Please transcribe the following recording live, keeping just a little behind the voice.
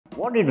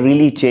What did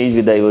really change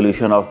with the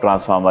evolution of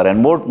Transformer?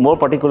 And more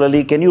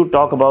particularly, can you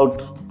talk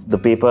about the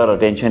paper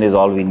attention is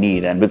all we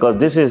need? And because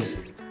this is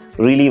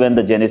really when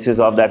the genesis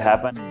of that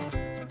happened.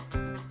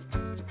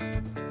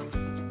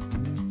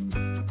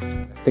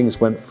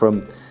 Things went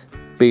from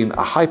being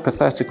a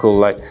hypothetical,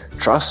 like,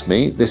 trust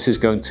me, this is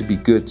going to be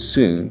good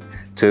soon,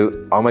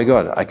 to, oh my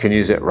God, I can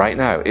use it right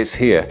now, it's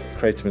here.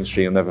 Creative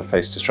industry will never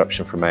face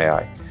disruption from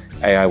AI.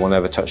 AI will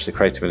never touch the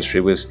creative industry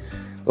was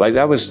like,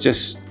 that was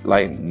just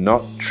like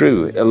not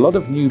true. A lot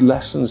of new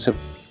lessons have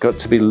got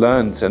to be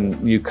learned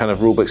and new kind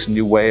of rule books, a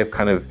new way of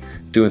kind of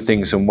doing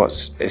things and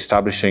what's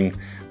establishing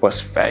what's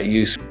fair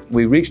use.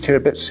 We reached here a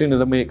bit sooner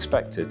than we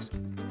expected.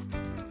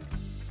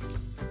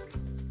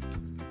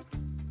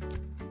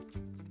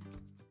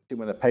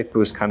 When the paper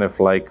was kind of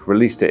like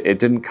released, it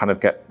didn't kind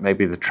of get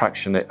maybe the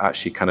traction it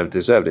actually kind of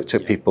deserved. It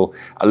took people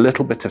a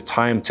little bit of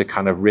time to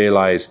kind of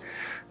realize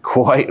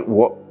quite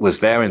what was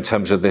there in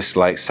terms of this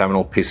like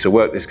seminal piece of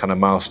work, this kind of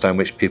milestone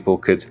which people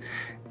could,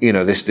 you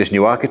know, this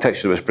new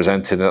architecture that was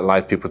presented that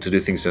allowed people to do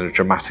things in a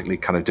dramatically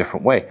kind of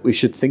different way. We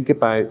should think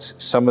about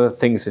some of the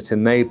things it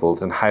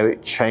enabled and how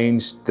it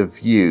changed the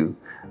view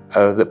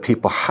that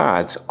people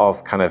had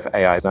of kind of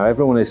AI. Now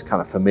everyone is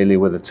kind of familiar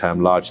with the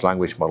term large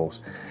language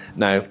models.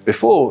 Now,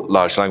 before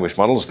large language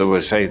models, there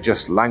was, say,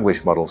 just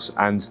language models,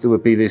 and there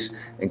would be this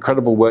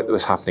incredible work that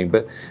was happening,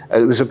 but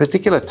it was a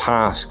particular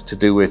task to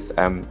do with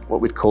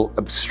what we'd call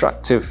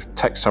abstractive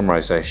text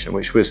summarization,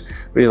 which was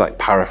really like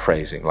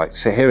paraphrasing. Like,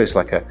 so here is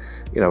like a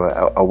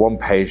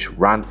one-page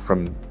rant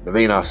from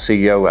Naveen, our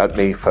CEO, at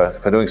me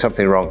for doing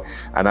something wrong,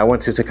 and I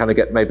wanted to kind of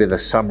get maybe the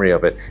summary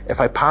of it. If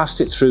I passed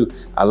it through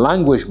a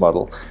language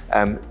model,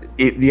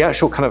 the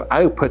actual kind of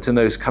output in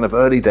those kind of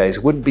early days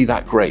wouldn't be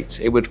that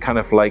great. It would kind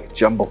of like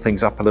jumble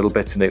things up a little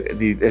bit and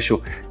the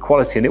initial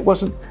quality, and it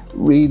wasn't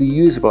really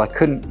usable. I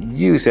couldn't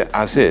use it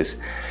as is.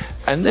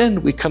 And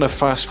then we kind of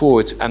fast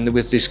forward, and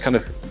with this kind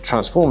of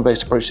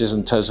transformer-based approaches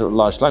in terms of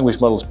large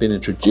language models being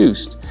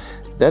introduced,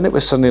 then it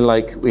was suddenly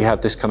like we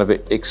had this kind of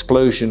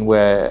explosion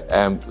where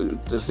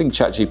the thing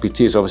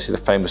ChatGPT is obviously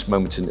the famous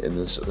moment in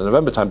the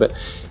November time, but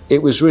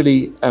it was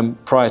really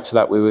prior to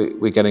that we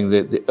were getting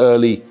the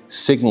early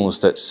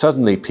signals that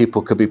suddenly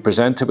people could be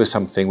presented with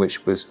something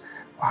which was,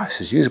 wow, this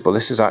is usable.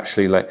 This is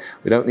actually like,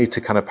 we don't need to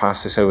kind of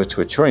pass this over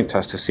to a Turing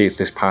test to see if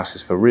this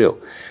passes for real.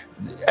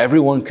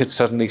 Everyone could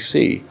suddenly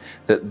see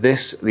that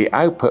the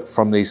output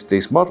from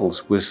these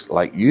models was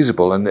like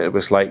usable, and it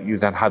was like you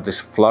then had this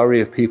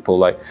flurry of people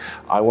like,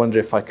 I wonder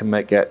if I can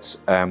get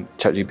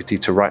ChatGPT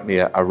to write me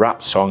a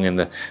rap song in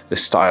the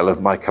style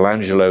of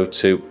Michelangelo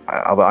to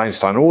Albert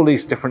Einstein, all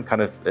these different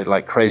kind of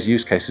like crazy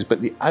use cases,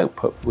 but the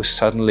output was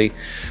suddenly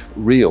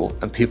real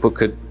and people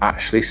could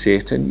actually see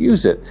it and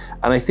use it.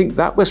 And I think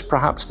that was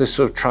perhaps this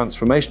sort of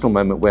transformational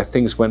moment where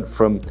things went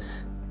from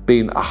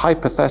being a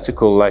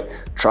hypothetical, like,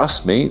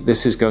 trust me,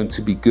 this is going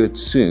to be good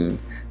soon,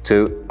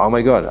 to, oh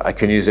my God, I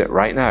can use it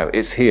right now,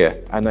 it's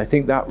here. And I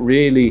think that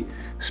really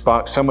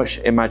sparked so much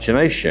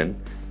imagination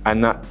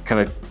and that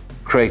kind of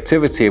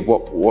creativity of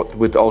what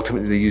would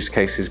ultimately the use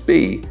cases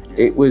be.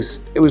 It was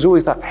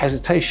always that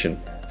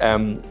hesitation.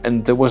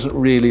 And there wasn't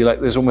really like,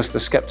 there's almost the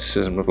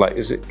skepticism of like,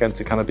 is it going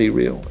to kind of be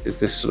real? Is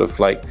this sort of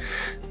like,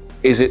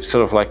 is it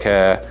sort of like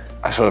a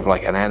sort of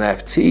like an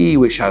NFT,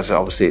 which has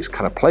obviously its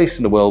kind of place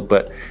in the world,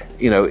 but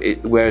you know,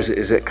 whereas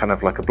is it kind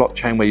of like a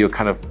blockchain where you're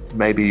kind of,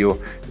 maybe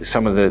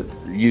some of the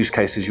use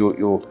cases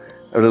you're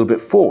a little bit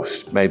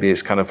forced, maybe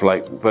it's kind of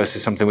like,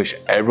 versus something which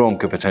everyone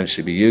could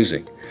potentially be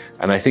using.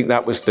 And I think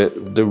that was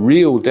the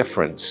real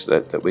difference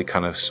that we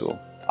kind of saw.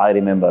 I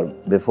remember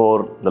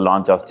before the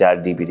launch of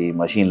ChatGPT,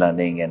 machine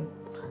learning and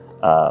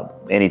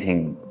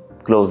anything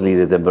closely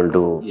resembled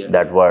to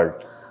that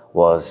word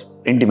was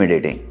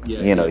intimidating.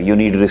 You know, you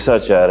need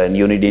researcher and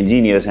you need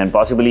engineers, and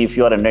possibly if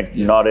you are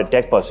not a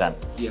tech person,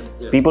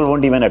 people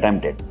won't even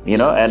attempt it, you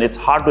know, and it's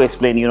hard to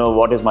explain, you know,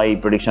 what is my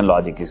prediction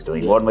logic is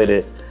doing, what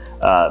my,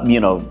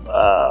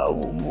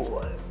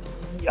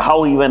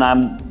 how even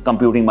I'm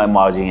computing my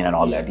margin and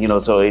all that, you know,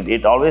 so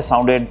it always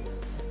sounded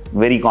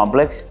very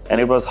complex and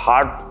it was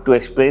hard to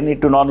explain it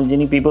to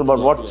non-engineering people. But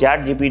what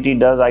ChatGPT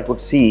does, I could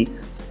see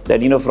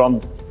that, you know, from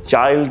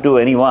child to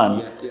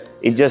anyone,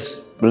 it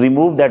just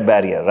removed that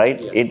barrier, right?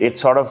 It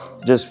sort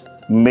of just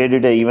made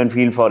it an even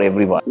field for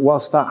everyone.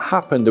 Whilst that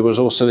happened, there was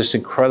also this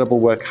incredible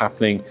work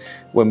happening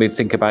when we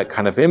think about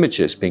kind of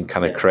images being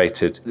kind of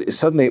created.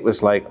 Suddenly it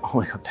was like,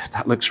 oh my God,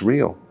 that looks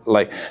real.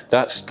 Like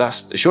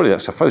surely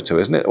that's a photo,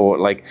 isn't it? Or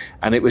like,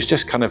 and it was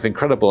just kind of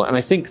incredible. And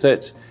I think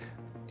that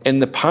in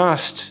the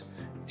past,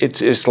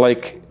 it's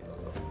like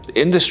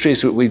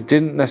industries that we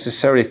didn't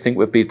necessarily think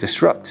would be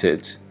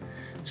disrupted.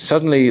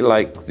 Suddenly,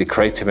 like the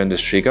creative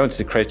industry, going to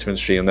the creative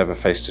industry, you'll never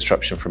face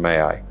disruption from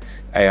AI.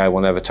 AI will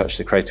never touch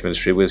the creative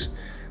industry was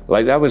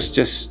like, that was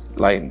just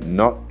like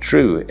not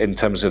true in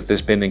terms of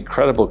there's been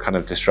incredible kind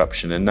of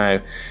disruption. And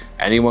now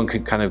anyone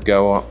can kind of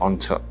go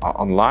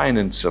online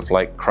and sort of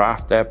like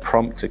craft their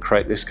prompt to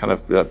create this kind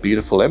of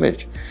beautiful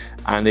image.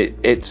 And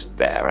it's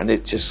there, and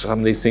it just, some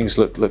of these things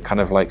look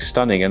kind of like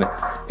stunning. And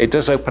it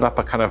does open up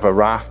a kind of a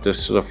raft of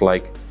sort of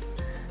like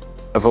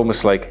of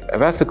almost like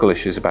of ethical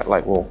issues about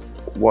like, well,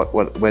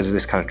 where does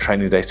this kind of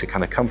training data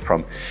kind of come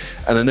from?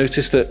 And I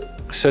noticed that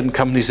certain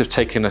companies have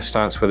taken a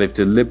stance where they've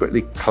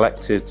deliberately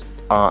collected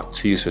art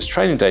to use as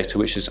training data,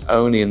 which is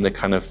only in the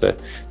kind of the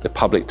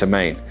public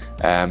domain.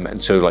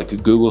 And so like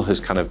Google has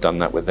kind of done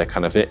that with their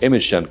kind of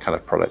image gen kind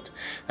of product.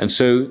 And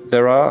so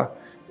there are,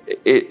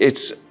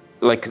 it's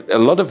like a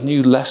lot of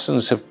new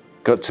lessons have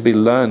got to be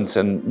learned,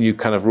 and new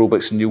kind of rule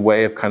books, a new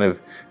way of kind of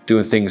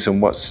doing things,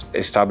 and what's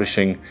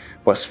establishing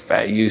what's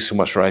fair use and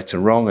what's right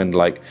and wrong. And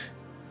like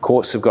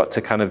courts have got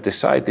to kind of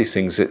decide these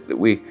things.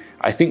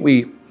 I think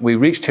we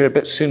reached here a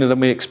bit sooner than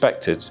we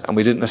expected, and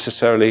we didn't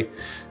necessarily,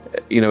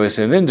 as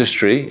an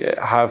industry,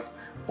 have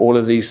all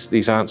of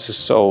these answers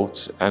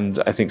solved. And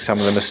I think some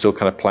of them are still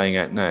kind of playing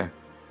out now.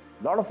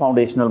 A lot of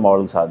foundational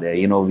models are there.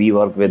 We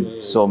work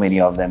with so many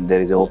of them.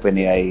 There is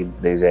OpenAI,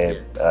 there is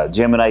a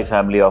Gemini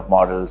family of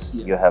models.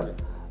 You have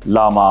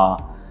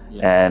Llama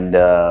and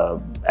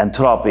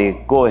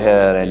Anthropic,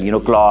 Cohere,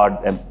 and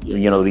Claude, and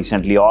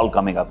recently all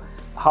coming up.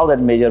 How that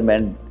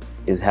measurement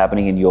is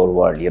happening in your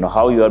world?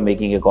 How you are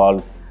making a call,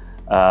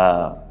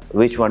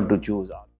 which one to choose?